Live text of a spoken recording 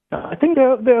I think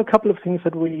there are a couple of things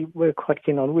that we're quite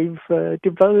keen on. We've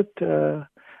developed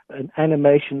an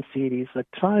animation series that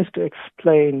tries to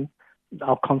explain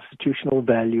our constitutional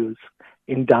values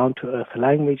in down-to-earth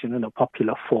language and in a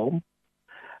popular form.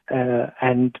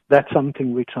 And that's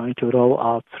something we're trying to roll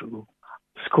out through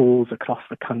schools across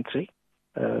the country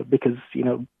because,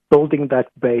 building that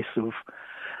base of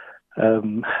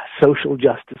social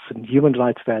justice and human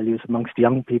rights values amongst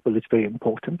young people is very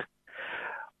important.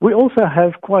 We also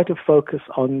have quite a focus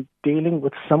on dealing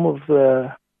with some of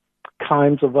the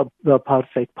crimes of the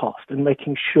apartheid past and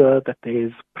making sure that there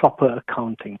is proper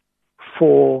accounting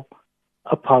for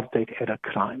apartheid-era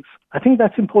crimes. I think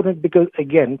that's important because,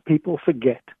 again, people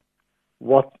forget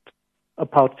what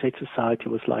apartheid society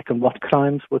was like and what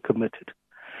crimes were committed.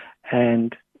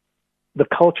 And the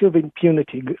culture of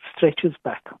impunity stretches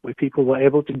back, where people were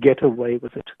able to get away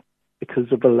with it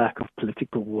because of a lack of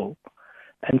political will.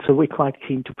 And so we're quite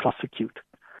keen to prosecute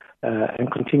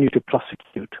and continue to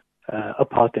prosecute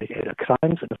apartheid-era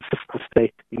crimes and assist the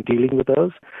state in dealing with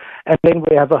those. And then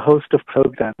we have a host of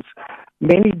programs,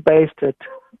 mainly based at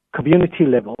community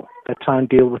level, that try and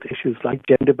deal with issues like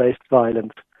gender-based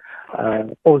violence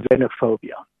or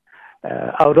xenophobia.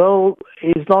 Our role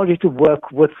is largely to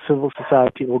work with civil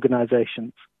society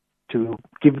organizations to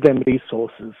give them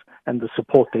resources and the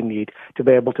support they need to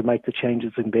be able to make the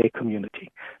changes in their community,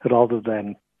 rather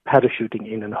than parachuting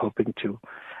in and hoping to,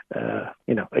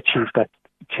 achieve that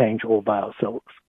change all by ourselves.